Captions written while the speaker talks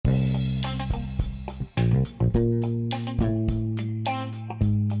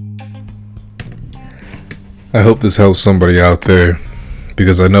I hope this helps somebody out there,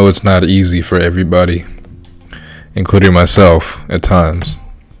 because I know it's not easy for everybody, including myself at times,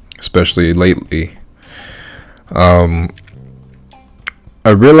 especially lately. I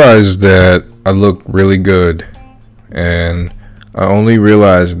realized that I look really good, and I only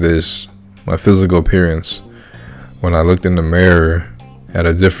realized this, my physical appearance, when I looked in the mirror at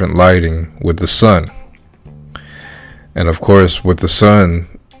a different lighting with the sun. And of course, with the sun,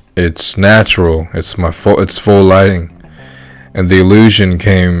 it's natural, it's full lighting, and the illusion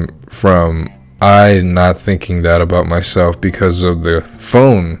came from I not thinking that about myself because of the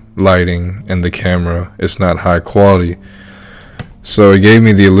phone lighting and the camera. It's not high quality, so it gave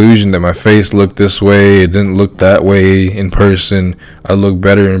me the illusion that my face looked this way. It didn't look that way in person. I look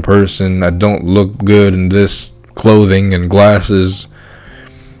better in person. I don't look good in this clothing and glasses.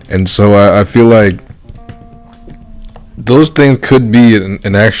 And so I feel like those things could be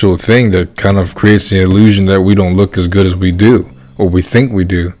an actual thing that kind of creates the illusion that we don't look as good as we do, or we think we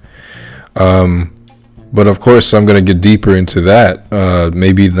do. But of course, I'm going to get deeper into that.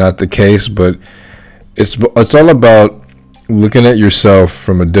 Maybe not the case, but it's all about looking at yourself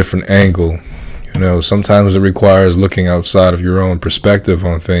from a different angle. You know, sometimes it requires looking outside of your own perspective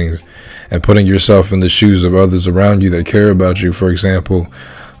on things and putting yourself in the shoes of others around you that care about you. For example,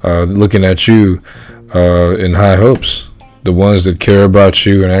 looking at you in high hopes, the ones that care about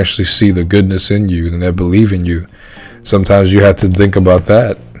you and actually see the goodness in you and that believe in you. Sometimes you have to think about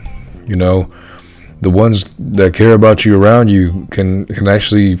that. You know, the ones that care about you around you can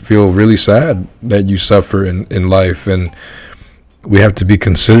actually feel really sad that you suffer in life, and we have to be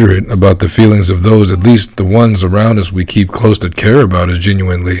considerate about the feelings of those, at least the ones around us we keep close that care about us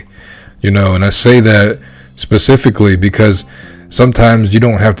genuinely. You know, and I say that specifically because sometimes you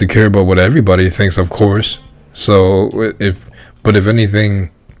don't have to care about what everybody thinks, of course. So if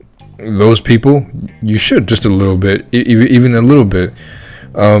anything, those people, you should just a little bit, even a little bit.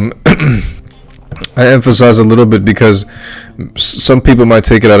 I emphasize a little bit because some people might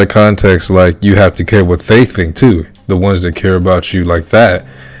take it out of context, like you have to care what they think too. The ones that care about you like that,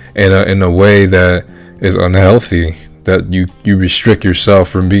 in a way that is unhealthy, that you restrict yourself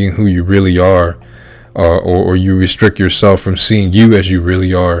from being who you really are, or you restrict yourself from seeing you as you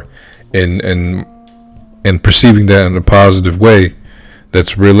really are, and perceiving that in a positive way,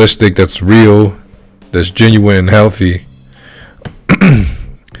 that's realistic, that's real, that's genuine and healthy.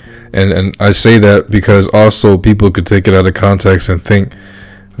 And I say that because also people could take it out of context and think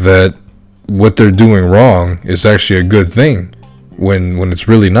that what they're doing wrong is actually a good thing when it's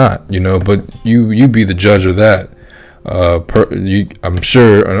really not, you know. But you be the judge of that. I'm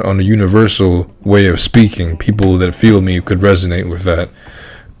sure on a universal way of speaking, people that feel me could resonate with that.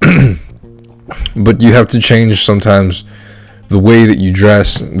 But you have to change sometimes the way that you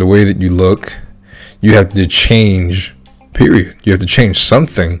dress, the way that you look. You have to change, period. You have to change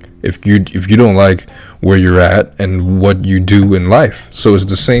something if you don't like where you're at and what you do in life. So it's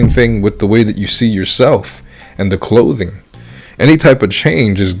the same thing with the way that you see yourself and the clothing. Any type of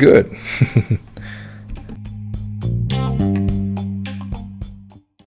change is good.